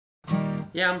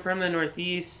Yeah, I'm from the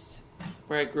Northeast. That's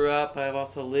where I grew up. I've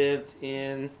also lived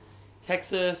in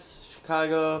Texas,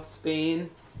 Chicago, Spain,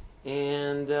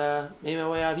 and made my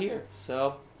way out here.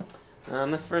 So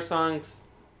this first song's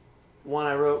one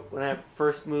I wrote when I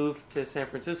first moved to San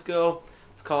Francisco.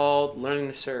 It's called Learning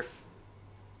to Surf.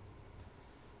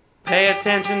 Pay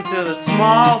attention to the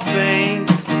small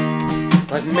things,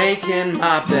 like making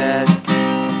my bed,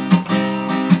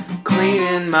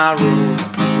 cleaning my room,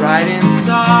 writing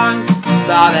songs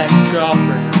about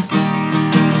ex-girlfriends.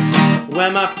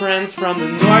 When my friends from the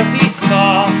Northeast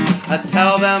call, I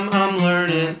tell them I'm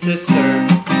learning to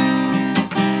surf.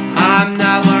 I'm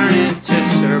not learning to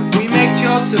surf. We make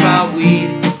jokes about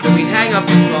weed, then we hang up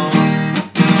the phone.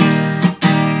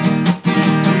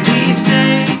 These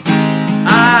days,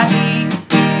 I eat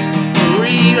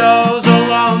burritos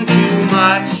alone too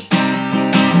much.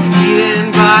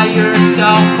 Eating by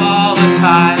yourself all the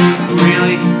time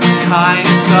really kinda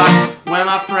sucks. When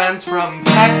my friends from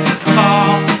Texas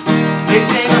call, they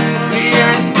say the food here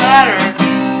is better,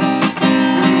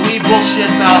 and we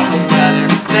bullshit about the weather.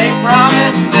 They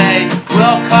promise they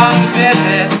will come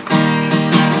visit.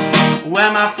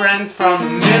 When my friends from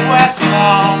the Midwest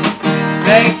call,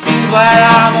 they seem glad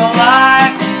I'm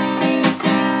alive.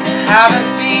 Haven't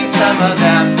seen some of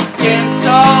them in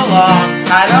so long,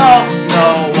 I don't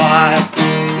know why.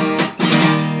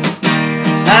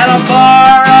 And a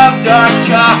bar of dark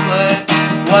chocolate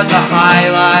was a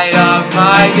highlight of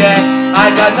my day. I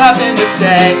got nothing to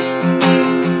say,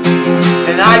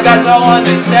 and I got no one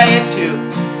to say it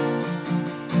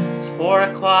to. It's 4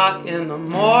 o'clock in the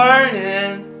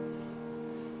morning,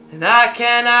 and I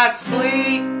cannot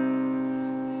sleep.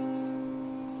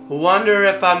 Wonder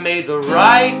if I made the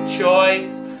right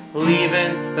choice,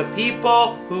 leaving the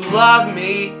people who love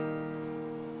me.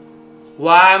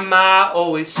 Why am I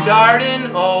always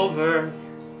starting over?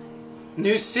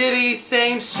 New city,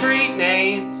 same street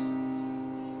names.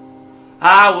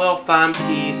 I will find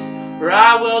peace, or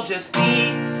I will just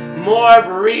eat more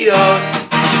burritos.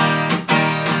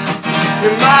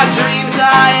 In my dreams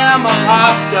I am a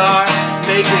pop star,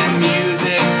 making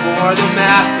music for the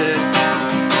masses.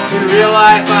 In real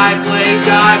life I play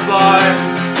dive bars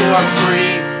for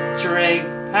free drink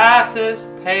passes.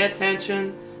 Pay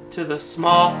attention to the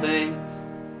small things.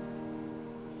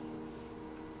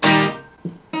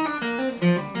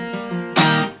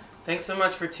 Thanks so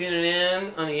much for tuning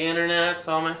in on the internet,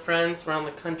 to all my friends around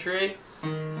the country.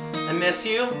 I miss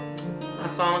you.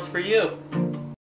 That song was for you.